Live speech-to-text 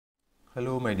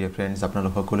Hello my dear friends,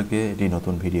 আপোনালোক সকলোকে এটি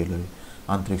নতুন ভিডিও লৈ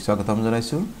আন্তৰিক স্বাগতম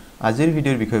জনাইছো। আজিৰ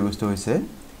ভিডিওৰ বিষয়বস্তু হৈছে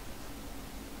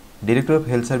ডাইৰেক্টৰ অফ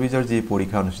হেলথ সাৰ্ভিসৰ যি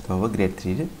পৰীক্ষা অনুষ্ঠিত হ'ব গ্ৰেড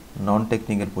 3 ৰ নন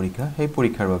টেকনিক্যাল পৰীক্ষা সেই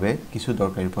পৰীক্ষাৰ বাবে কিছু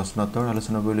দৰকাৰী প্ৰশ্ন উত্তৰ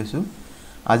আলোচনা কৰি লৈছো।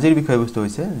 আজিৰ বিষয়বস্তু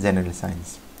হৈছে জেনাৰেল সায়েন্স।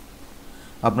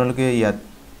 আপোনালোকে ইয়াত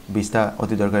 20টা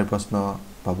অতি দৰকাৰী প্ৰশ্ন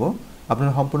পাব।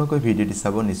 আপোনালোকে সম্পূৰ্ণকৈ ভিডিওটি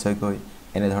চাব, নিশ্চয়কৈ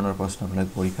এনে ধৰণৰ প্ৰশ্ন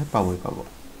আপোনালোকে পৰীক্ষাত পাব।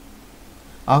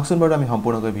 আহকচোন বাৰু আমি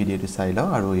সম্পূৰ্ণকৈ ভিডিওটো চাই লওঁ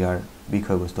আৰু ইয়াৰ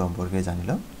বিষয়বস্তু সম্পৰ্কে জানি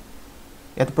লওঁ।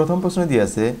 ইয়াত প্ৰথম প্ৰশ্ন দিয়া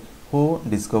আছে হু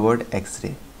ডিসকভাৰ্ড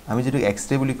এক্স-ৰে। আমি যেটো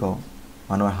এক্স-ৰে বুলি কওঁ,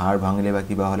 মানুহৰ হাড় ভাঙিলে বা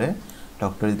কিবা হলে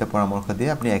ডক্টৰ যেটা পৰামৰ্শ দিয়ে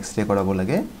আপুনি এক্স-ৰে কৰাব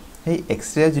লাগে। সেই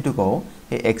এক্স-ৰে যেটো কওঁ,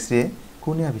 সেই এক্স-ৰে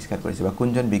কোনে আৱিষ্কাৰ কৰিছে বা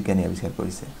কোনজন বিজ্ঞানী আৱিষ্কাৰ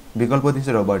কৰিছে? বিকল্প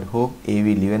দিছে Robert Hooke,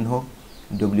 এ.ভি. Leeuwenhoek,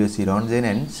 ডব্লিউ.সি. ৰনজেন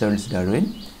and Charles Darwin.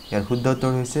 ইয়াৰ শুদ্ধ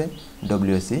উত্তৰ হৈছে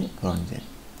ডব্লিউ.সি. ৰনজেন।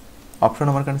 অপশ্যন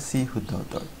নম্বৰ কাৰণে সি শুদ্ধ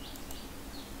উত্তৰ।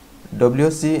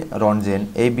 ডব্লিউ.সি. ৰনজেন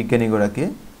এই বিজ্ঞানীগৰাকীয়ে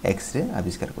এক্স-ৰে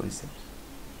আৱিষ্কাৰ কৰিছে।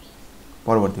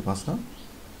 পৰৱৰ্তী প্ৰশ্ন,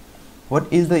 what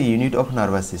is the unit of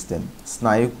nervous system?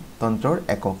 স্নায়ুতন্ত্ৰৰ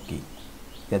একক কি?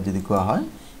 ইয়াত যদি কোৱা হয়,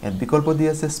 ইয়াত বিকল্প দি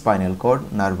আছে spinal cord,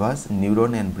 nervous,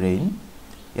 neuron and brain.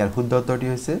 ইয়াৰ শুদ্ধ উত্তৰটি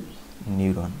হৈছে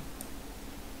নিউৰন।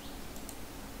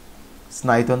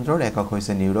 স্নায়ুতন্ত্ৰৰ একক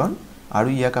হৈছে নিউৰন আৰু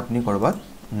ইয়াক আপুনি কৰবাত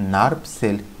নাৰ্ভ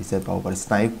সেল হিচাপে পাব পাৰে।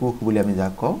 স্নায়ুকোষ বুলি আমি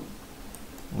যাক কওঁ,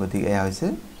 গতিকে এয়া হৈছে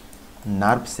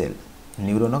নাৰ্ভ সেল।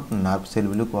 নিউৰনক নাৰ্ভ সেল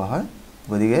বুলি কোৱা হয়।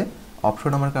 গতিকে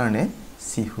অপশ্যন নম্বৰ কাৰণে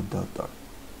সি শুদ্ধ উত্তৰ।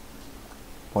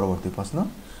 পৰৱৰ্তী প্ৰশ্ন,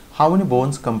 হাউ মেনি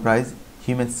বোনছ কম্প্ৰাইজ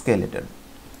হিউমেন স্কেলেটন?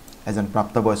 এজন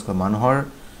প্ৰাপ্তবয়স্ক মানুহৰ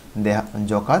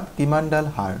জকাত কিমানডাল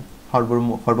হাড়,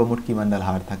 সৰ্বমুঠ কিমানডাল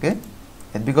হাড় থাকে?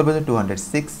 ইয়াত বিকল্প আছে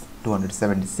 206,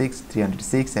 276,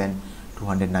 306 এণ্ড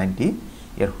 290।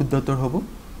 ইয়াৰ শুদ্ধ উত্তৰ হ'ব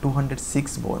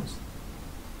 206 বোনছ।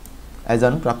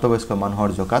 এজন প্ৰাপ্তবয়স্ক মানুহৰ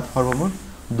জকাত সৰ্বমুঠ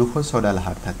 206ডাল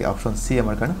হাড় থাকে। অপশ্যন সি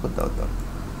আমাৰ কাৰণে শুদ্ধ উত্তৰ।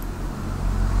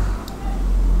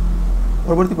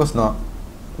 পৰৱৰ্তী প্ৰশ্ন,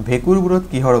 ভেঁকুৰবোৰত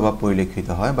কিহৰ অভাৱ পৰিলক্ষিত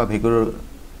হয় বা ভেঁকুৰৰ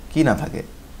কি নাথাকে?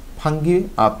 ফাংগি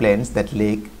আৰ প্লেন্টছ দ্যাট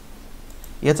লেক।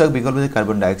 ইয়াত চাওক বিকল্প আছে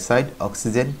carbon dioxide,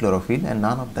 oxygen, chlorophyll and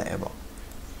none of the above.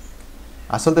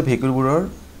 আচলতে ভেঁকুৰবোৰৰ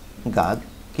গাত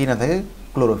কি নাথাকে?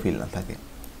 ক্লৰফিল নাথাকে।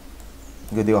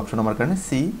 গতিকে অপশ্যন আমাৰ কাৰণে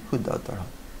সি শুদ্ধ উত্তৰ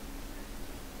হয়।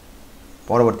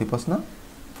 পৰৱৰ্তী প্ৰশ্ন,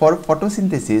 ফৰ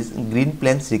ফটোচিন্থেসিস গ্ৰীণ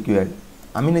প্লেন্টছ ৰিকুৱাৰ্ড।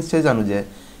 আমি নিশ্চয় জানো যে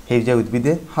সেউজীয়া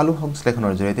উদ্ভিদে সালোক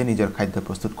সংশ্লেষণৰ জৰিয়তে নিজৰ খাদ্য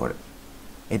প্ৰস্তুত কৰে।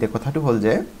 এতিয়া কথাটো হ'ল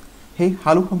যে সেই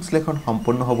সালোক সংশ্লেষণ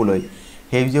সম্পূৰ্ণ হ'বলৈ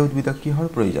সেউজীয়া উদ্ভিদক কিহৰ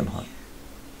প্ৰয়োজন হয়?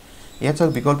 ইয়াত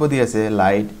চাওক বিকল্প দি আছে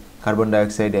light, carbon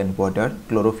dioxide and water,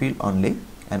 chlorophyll only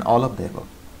and all of the above.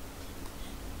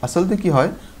 আচলতে কি হয়,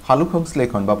 সালোক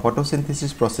সংশ্লেষণ বা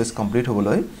ফটোচিন্থেসিস প্ৰচেছ কমপ্লিট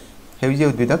হ'বলৈ সেউজীয়া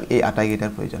উদ্ভিদক এই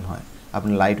আটাইকেইটাৰ প্ৰয়োজন হয়।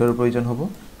 আপোনাৰ লাইটৰ প্ৰয়োজন হ'ব,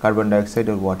 কাৰ্বন ডাইঅক্সাইড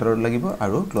আৰু ৱাটাৰৰ লাগিব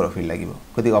আৰু ক্লৰফিল লাগিব।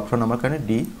 গতিকে অপশ্যন নম্বৰ কাৰণে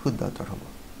ডি শুদ্ধ উত্তৰ হ'ব।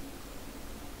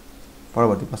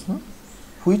 পৰৱৰ্তী প্ৰশ্ন,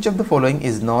 which of the following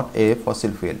is not a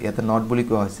fossil fuel? ইয়াতে নট বুলি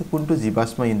কোৱা হৈছে কোনটো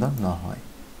জীৱাশ্ম ইন্ধন নহয়।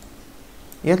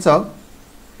 ইয়াত চাওক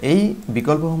এই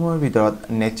বিকল্পসমূহৰ ভিতৰত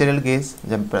নেচাৰেল গেছ,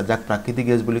 যাক প্ৰাকৃতিক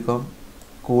গেছ বুলি কওঁ,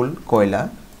 কোল, কয়লা,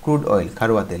 ক্ৰুড অইল,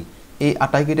 খাৰুৱা তেল, এই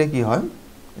আটাইকেইটা কি হয়?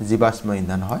 জীৱাশ্ম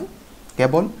ইন্ধন হয়।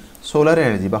 কেৱল সোলাৰ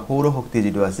এনাৰ্জি বা সৌৰ শক্তি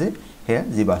যিটো আছে সেয়া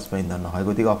জীৱাশ্ম ইন্ধন নহয়।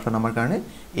 গতিকে অপশ্যন আমাৰ কাৰণে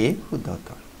এ শুদ্ধ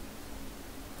উত্তৰ।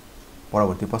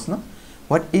 পৰৱৰ্তী প্ৰশ্ন,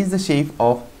 what is the shape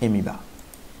of amoeba?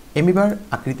 এমিবাৰ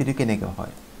আকৃতিটো কেনেকৈ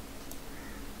হয়?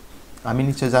 আমি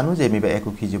নিশ্চয় জানো যে এমিবা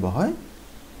একোখী জীৱ হয়।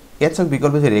 ইয়াত চাওক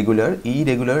বিকল্প হৈছে regular,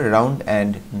 irregular, round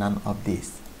and none of this.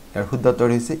 ইয়াৰ শুদ্ধ উত্তৰ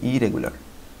হৈছে ইৰেগুলাৰ।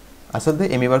 আচলতে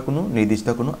এমিবাৰ কোনো নিৰ্দিষ্ট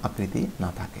কোনো আকৃতি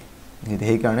নাথাকে।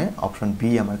 সেইকাৰণে অপশ্যন বি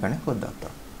আমাৰ কাৰণে শুদ্ধ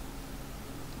উত্তৰ।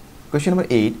 কুৱেশ্যন নম্বৰ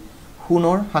 8,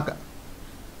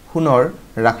 সোণৰ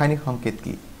ৰাসায়নিক সংকেত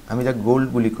কি? আমি যাক গোল্ড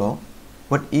বুলি কওঁ।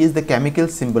 What is the chemical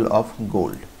symbol of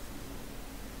gold?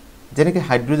 যেনেকৈ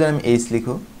হাইড্ৰজেন আমি এইচ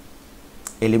লিখোঁ,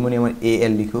 এলুমিনিয়ামৰ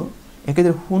AL লিখোঁ,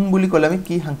 একেদৰে সোণ বুলি ক'লে আমি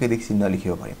কি সাংকেতিক চিহ্ন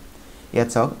লিখিব পাৰিম? ইয়াত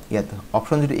চাওক, ইয়াত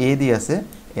অপশ্যন যিটো এ দি আছে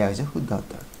এয়া হৈছে শুদ্ধ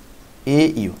উত্তৰ,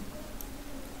 AU।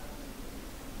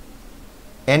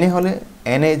 এনে হ'লে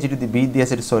এনে যিটো বি দি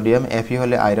আছে ছডিয়াম, FE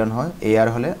হ'লে আইৰণ হয়, AR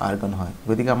হ'লে আৰ্গন হয়।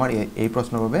 গতিকে আমাৰ এই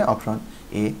প্ৰশ্নৰ বাবে অপশ্যন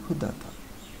এ শুদ্ধ উত্তৰ।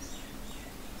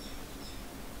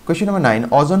 Question number 9,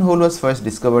 ozone whole was first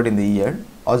discovered in the year.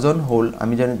 Ozone whole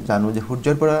আমি জানো যে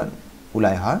সূৰ্যৰ পৰা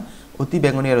ওলাই অহা অতি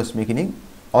বেঙুনীয়া ৰশ্মিখিনিক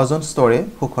অজন স্তৰে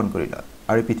শোষণ কৰি লয়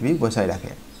আৰু পৃথিৱীক বচাই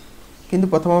ৰাখে। কিন্তু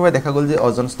প্ৰথমবাৰ দেখা গ'ল যে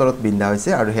অজন স্তৰত বিন্ধা হৈছে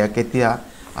আৰু সেয়া কেতিয়া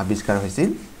আৱিষ্কাৰ হৈছিল?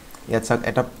 ইয়াত চাওক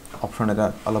এটা অপশ্যন এটা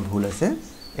অলপ ভুল আছে।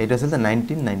 এইটো আচলতে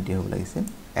 1990 হ'ব লাগিছিল,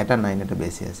 এটা 9 এটা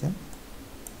বেছি আছে।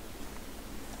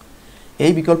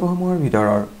 এই বিকল্পসমূহৰ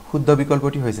ভিতৰৰ শুদ্ধ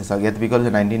বিকল্পটি হৈছে চাওক, ইয়াত বিকল্প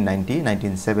 1990,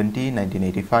 1970,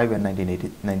 1985 এণ্ড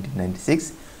 1996।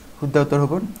 শুদ্ধ উত্তৰ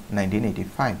হ'ব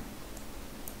 1985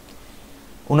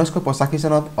 1985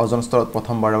 চনত অজন স্তৰত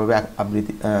প্ৰথমবাৰৰ বাবে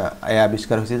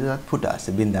আৱিষ্কাৰ হৈছিল যে ফুটা আছে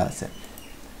বিন্দা আছে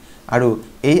আৰু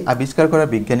এই আৱিষ্কাৰ কৰা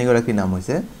বিজ্ঞানীগৰাকীৰ নাম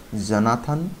হৈছে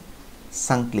জনাথন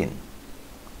সাংক্লিন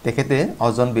তেখেতে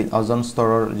অজন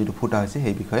স্তৰৰ যিটো ফুটা হৈছে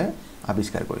সেই বিষয়ে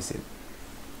আৱিষ্কাৰ কৰিছিল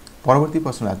পৰৱৰ্তী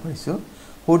প্ৰশ্ন আগবঢ়াইছো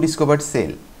হু ডিসকভাৰ্ড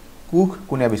সেল কুক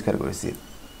কোনে আৱিষ্কাৰ কৰিছিল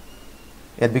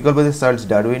ইয়াত বিকল্প আছে Charles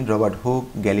Darwin Robert Hooke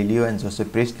Galileo and Joseph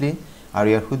প্ৰিস্টলি আৰু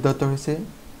ইয়াৰ শুদ্ধ উত্তৰ হৈছে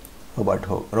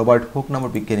ৰবাৰ্ট হুক নামৰ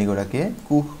বিজ্ঞানীগৰাকীয়ে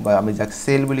কুক বা আমি যাক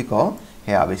সেল বুলি কওঁ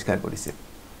হে আৱিষ্কাৰ কৰিছিল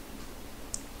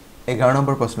 11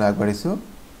 নম্বৰ প্ৰশ্ন আগবঢ়াইছো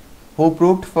হু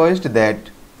প্ৰুভড first that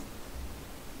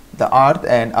the earth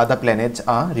and other planets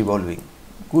are revolving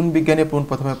কোন বিজ্ঞানীয়ে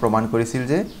প্ৰথমে প্ৰমাণ কৰিছিল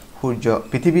যে সূৰ্য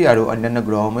পৃথিৱী আৰু অন্যান্য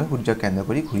গ্ৰহসমূহে সূৰ্যক কেন্দ্ৰ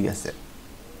কৰি ঘূৰি আছে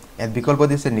ইয়াত বিকল্প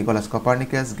দিছে Nicholas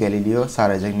Copernicus Galileo sir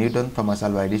Isaac Newton Thomas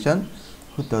Alva Edison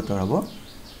শুদ্ধ উত্তৰ হ'ব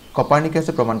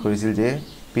কপাৰ্নিকাছে প্ৰমাণ কৰিছিল যে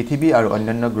পৃথিৱী আৰু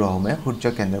অন্যান্য গ্ৰহসমূহে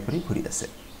সূৰ্যক কেন্দ্ৰ কৰি ঘূৰি আছে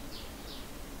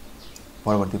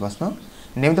পৰৱৰ্তী প্ৰশ্ন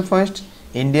name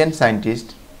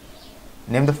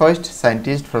the first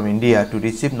scientist from India to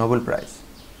receive Nobel Prize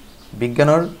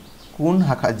বিজ্ঞানৰ কোন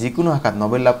শাখা যিকোনো শাখাত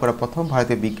নোবেল লাভ কৰা প্ৰথম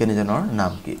ভাৰতীয় বিজ্ঞানীজনৰ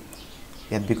নাম কি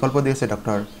ইয়াত বিকল্প দিছে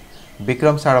doctor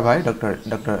Vikram Sarabhai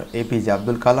doctor APJ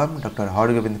Abdul Kalam doctor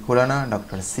Hargobind Khurana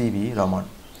doctor CV Raman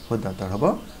শুদ্ধ উত্তৰ হ'ব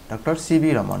ডক্টৰ CV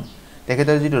ৰমন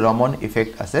তেখেতৰ যিটো ৰমন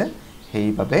ইফেক্ট আছে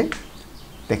সেইভাবে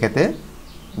তেখেতে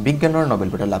বিজ্ঞানৰ নোবেল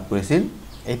বঁটা লাভ কৰিছিল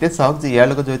এতে চাওক যে ইয়াৰ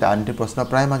লগত জড়িত আনটি প্ৰশ্ন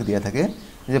প্ৰায় মাক দিয়া থাকে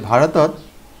যে ভাৰতত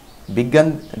বিজ্ঞান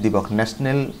দিৱস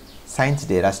নেশনেল সায়েন্স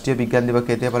ডে ৰাষ্ট্ৰীয় বিজ্ঞান দিৱস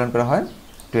কেতিয়া পালন কৰা হয়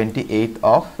 28th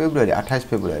of February 28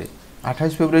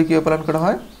 ফেব্ৰুৱাৰী কিয় পালন কৰা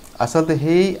হয় আসলতে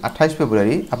হেই 28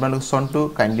 ফেব্ৰুৱাৰী আপোনালোক সনটো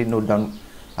কাইন্ডলি নোট ডাউন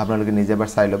আপোনালোকে নিজে এবাৰ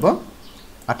চাই ল'ব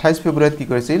 28 ফেব্ৰুৱাৰীত কি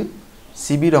কৰিছিল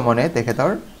CV ৰমনে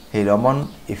তেখেতৰ হেই ৰমন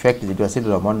ইফেক্ট যেটো আছিল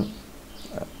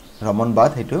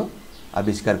ৰমনবাদ হেতু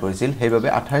আৱিষ্কাৰ কৰিছিল সেইভাবে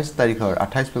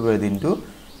 28 ফেব্ৰুৱাৰী দিনটো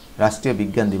ৰাষ্ট্ৰীয়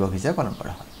বিজ্ঞান দিৱস হিচাপে পালন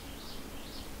কৰা হয়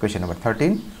Question number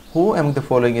 13 Who among the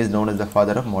following is known as the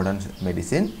father of modern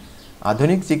medicine?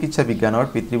 আধুনিক চিকিৎসা বিজ্ঞানৰ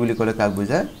পিতৃ বুলি ক'লে কাক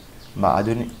বুজায় বা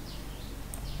আধুনিক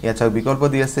ইয়াত বিকল্প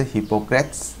দি আছে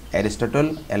হিপোক্ৰেটস এৰিস্টটল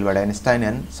Albert Einstein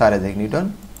and sir Isaac Newton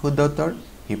শুদ্ধ উত্তৰ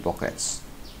হিপোক্ৰেটস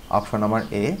অপশন নম্বৰ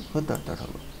A শুদ্ধ উত্তৰ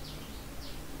হ'ব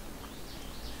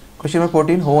Question number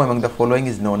 14 Who among the following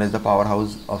is known as the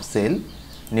powerhouse of cell?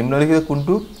 নিম্নলিখিত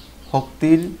কোনটো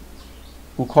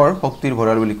শক্তিৰ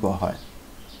ভঁৰাল বুলি কোৱা হয়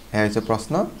এয়া হৈছে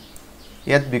প্ৰশ্ন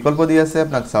ইয়াত বিকল্প দি আছে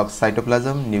আপোনাক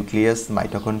সাইটোপ্লাজম নিউক্লিয়াছ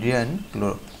মাইটোকন্ড্ৰিয়া এণ্ড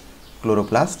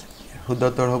ক্লোৰোপ্লাস্ট শুদ্ধ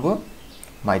উত্তৰ হ'ব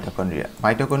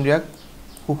মাইটোকন্ড্ৰিয়াক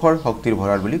সুখৰ শক্তিৰ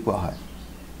ভঁৰাল বুলি কোৱা হয়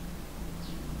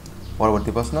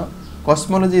পৰৱৰ্তী প্ৰশ্ন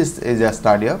cosmology is a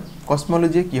study of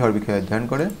cosmology কিহৰ বিষয়ে অধ্যয়ন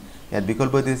কৰে ইয়াত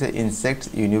বিকল্প দি আছে ইনসেক্টস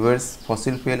ইউনিভাৰ্স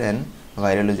ফসিল ফুয়েল এণ্ড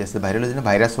ভাইৰলজি আছে ভাইৰলজি না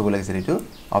ভাইৰাছ হ'ব লাগিছিল এটো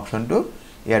অপশনটো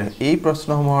ইয়াৰ এই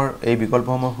প্ৰশ্নসমূহৰ এই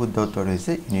বিকল্পসমূহৰ শুদ্ধ উত্তৰ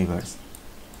হৈছে ইউনিভাৰ্স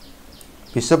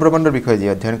বিশ্বব্ৰহ্মাণ্ডৰ বিষয়ে যে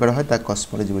অধ্যয়ন কৰা হয় তাক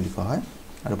কসমোলজি বুলি কোৱা হয়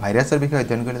আৰু ভাইৰাছৰ বিষয়ে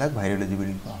অধ্যয়ন কৰিলে তাক ভাইৰলজি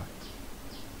বুলি কোৱা হয়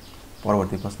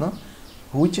পৰৱৰ্তী প্ৰশ্ন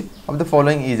Which of the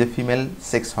following is a female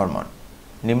sex hormone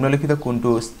নিম্নলিখিত কোনটো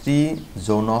স্ত্ৰী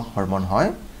যৌন হৰমন হয়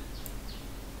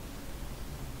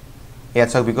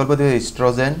ইয়াত বিকল্প দি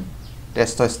oestrogen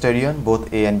টেস্টোস্টেৰন both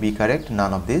A and B correct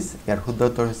none of this ইয়াৰ শুদ্ধ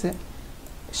উত্তৰ হৈছে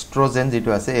এষ্ট্ৰোজেন যেটো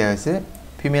আছে এয়া হৈছে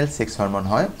ফিমেল সেক্স হৰমন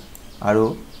হয় আৰু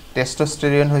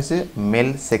টেস্টোস্টেৰন হৈছে মেল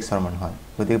সেক্স হৰমন হয়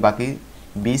গতিকে বাকি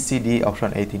B C D অপশন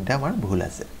এই তিনটা আমাৰ ভুল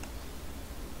আছে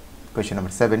Question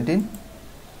number 17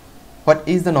 What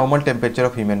is the normal temperature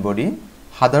of human body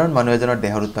সাধাৰণ মানুহ এজনৰ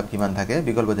দেহৰ উত্তাপ কিমান থাকে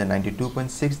বিকল্প যে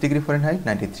 92.6 degree Fahrenheit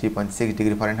 93.6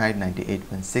 degree Fahrenheit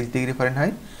 98.6 degree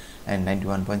Fahrenheit and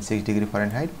 91.6 degree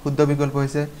Fahrenheit শুদ্ধ বিকল্প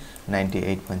হৈছে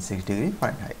 98.6 degree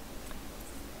Fahrenheit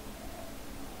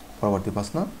পৰৱৰ্তী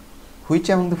প্ৰশ্ন which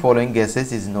among the following gases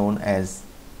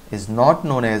is not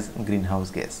known as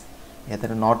greenhouse gas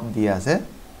ইয়াতে not দিয়া আছে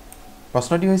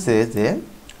প্ৰশ্নটি হৈছে যে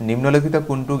নিম্নলিখিত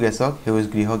কোনটো গেছক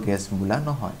সেউজগৃহ গেছ বোলা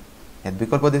নহয় ইয়াত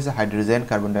বিকল্প দিছে hydrogen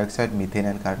carbon dye oxide methane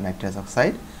and nitrous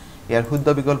oxide ইয়াৰ শুদ্ধ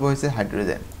বিকল্প হৈছে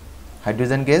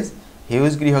হাইড্ৰোজেন গেছ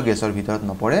সেউজগৃহ গেছৰ ভিতৰত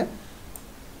নপৰে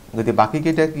গতি বাকি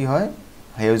কেইটা কি হয়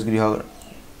সেউজগৃহ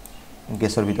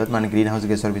গেছৰ ভিতৰত মানে গ্ৰীণ হাউস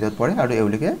গেছৰ ভিতৰত পৰে আৰু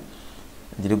এওলিকে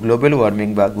যেটো গ্লোবাল ওয়াৰ্মিং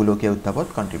বা গোলকীয় উত্তাপত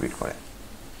কন্ট্ৰিবিউট কৰে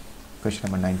Question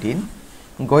number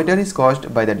 19 goiter is caused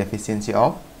by the deficiency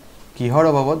of কিহৰ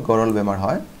অভাৱত গৰল বেমাৰ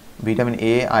হয় vitamin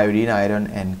A iodine iron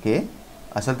and K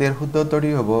আসলতে এৰ শুদ্ধ উত্তৰটি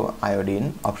হ'ব আয়োডিন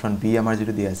অপশন বি আমাৰ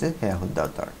যেটো দিয়া আছে হেয়া শুদ্ধ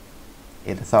উত্তৰ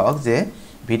এটা চাওক যে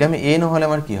ভিটামিন A নহলে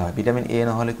আমাৰ কি হয় ভিটামিন A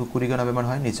নহলে কুকুৰিকণা বেমাৰ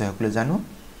হয় নিশ্চয় সকলো জানো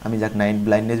আমি যাক নাইট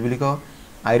ব্লাইন্ডনেস বুলি কওঁ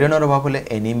আইৰণৰ অভাৱ হলে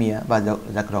এনিমিয়া বা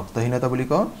যাক ৰক্তহীনতা বুলি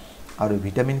কওঁ আৰু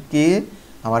ভিটামিন K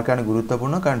আমাৰ কাৰণে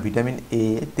গুৰুত্বপূৰ্ণ কাৰণ ভিটামিন এ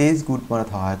তেজ গোট মৰাত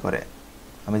সহায় কৰে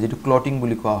আমি যেটো ক্লটিং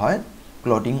বুলি কোৱা হয়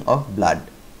ক্লটিং অফ ব্লাড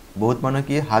বহুত মানুহ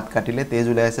কি হাত কাটিলে তেজ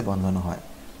ওলাই আছে বন্ধ নহয়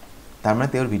তাৰ মানে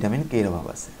তেওঁৰ ভিটামিন কে ৰ অভাৱ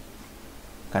আছে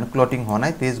কাৰণ ক্লটিং হোৱা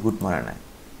নাই তেজ গোট মৰা নাই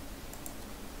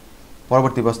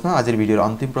পৰৱৰ্তী প্ৰশ্ন আজিৰ ভিডিঅৰ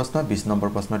অন্তিম প্ৰশ্ন 20 number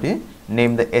প্ৰশ্নটি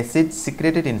name the acid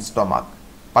সিক্ৰেটেড in stomach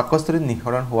পাকস্থলীত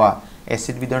নিঃসৰণ হোৱা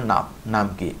এসিড বিধৰ নাম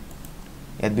কি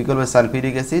ইয়াত বিকল্প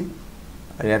সালফিউৰিক এসিড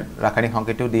আৰু ইয়াৰ ৰাসায়নিক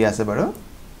সংকেতও দিয়া আছে বাৰু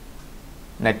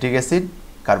nitric acid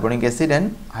carbonic acid and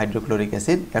hydrochloric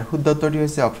acid ইয়াৰ শুদ্ধ উত্তৰটি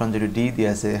হৈছে অপচন 0 দিয়া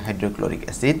আছে হাইড্ৰোক্লোৰিক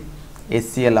এসিড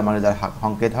HCl আমাৰ যাৰ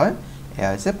সংকেত হয় এয়া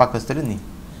হৈছে পাকস্থলীত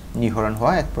নিঃসৰণ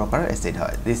হোৱা এক প্ৰকাৰৰ এসিড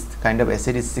হয় this kind of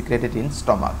acid is সিক্ৰেটেড in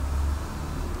stomach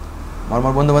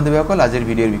মৰমৰ বন্ধু-বান্ধৱীসকল আজিৰ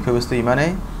ভিডিঅ'ৰ বিষয়বস্তু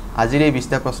ইমানেই আজিৰ এই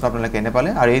 20টা প্ৰশ্ন আপোনালোকে কেনে পালে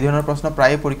আৰু এই ধৰণৰ প্ৰশ্ন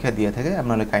প্ৰায় পৰীক্ষা দিয়া থাকে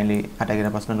আপোনালোকে কাইন্ডলি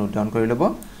আটাইকেইটা প্ৰশ্ন নোট ডাউন কৰি ল'ব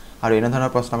আৰু এনে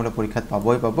ধৰণৰ প্ৰশ্ন আপোনালোকে পৰীক্ষাত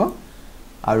পাবই পাব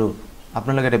আৰু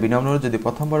আপোনালোকে এটা বিনম্ৰ অনুৰোধ যদি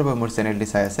প্ৰথমবাৰৰ বাবে মোৰ চেনেলটি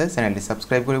চাই আছে চেনেলটি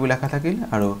সাবস্ক্ৰাইব কৰিব লেখা থাকিল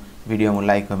আৰু ভিডিঅ' মোৰ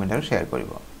লাইক কমেন্ট আৰু শেয়াৰ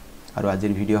কৰিব আৰু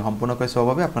আজিৰ ভিডিঅ' সম্পূৰ্ণকৈ চোৱাৰ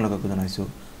বাবে আপোনালোকক জনাইছো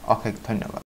অশেষ ধন্যবাদ